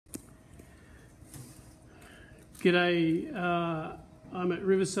G'day, I'm at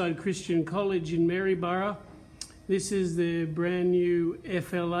Riverside Christian College in Maryborough. This is the brand new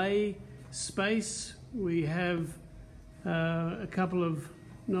FLA space. We have a couple of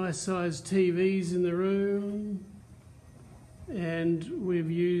nice sized TVs in the room, and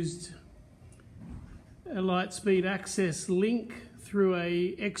we've used a Lightspeed access link through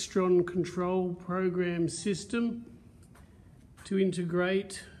a Extron control program system to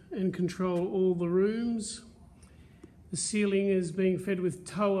integrate and control all the rooms. The ceiling is being fed with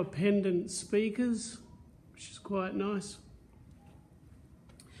tower pendant speakers, which is quite nice.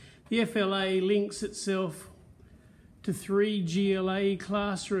 The FLA links itself to 3 GLA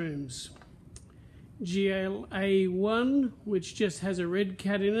classrooms. GLA 1, which just has a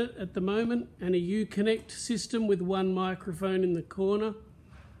Redcat in it at the moment, and a UConnect system with one microphone in the corner,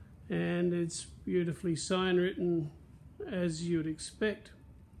 and it's beautifully sign written as you would expect.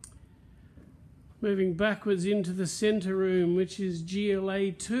 Moving backwards into the centre room, which is GLA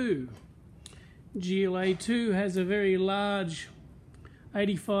 2. GLA 2 has a very large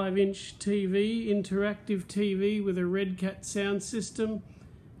 85-inch TV, interactive TV with a Redcat sound system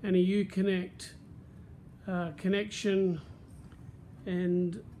and a UConnect connection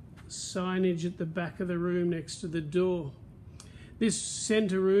and signage at the back of the room next to the door. This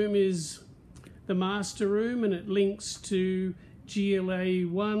centre room is the master room, and it links to GLA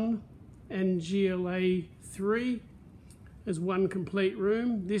 1 and GLA 3 as one complete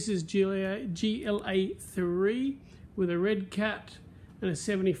room. This is GLA 3 with a Redcat and a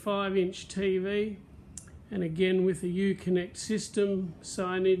 75-inch TV, and again with a UConnect system,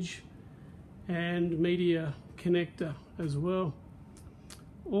 signage and media connector as well.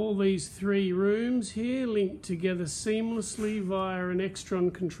 All these 3 rooms here link together seamlessly via an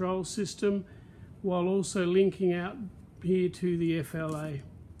Extron control system, while also linking out here to the FLA.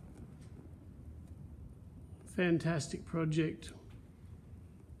 Fantastic project.